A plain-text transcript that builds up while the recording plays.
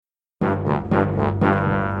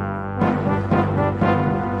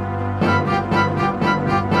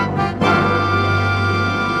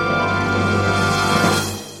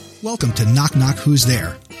welcome to Knock Knock Who's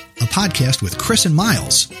There, a podcast with Chris and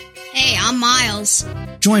Miles. Hey, I'm Miles.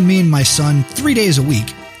 Join me and my son 3 days a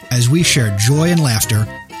week as we share joy and laughter,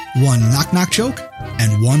 one knock-knock joke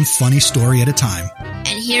and one funny story at a time.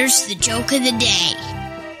 And here's the joke of the day.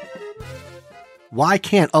 Why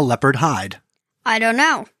can't a leopard hide? I don't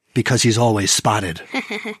know. Because he's always spotted.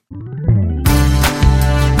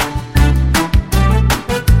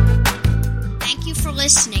 Thank you for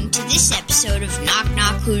listening to this episode of Knock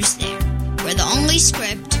Knock Who's There, where the only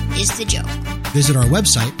script is the joke. Visit our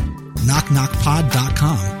website,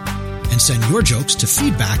 knockknockpod.com, and send your jokes to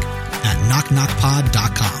feedback at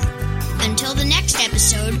knockknockpod.com. Until the next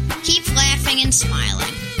episode, keep laughing and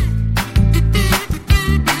smiling.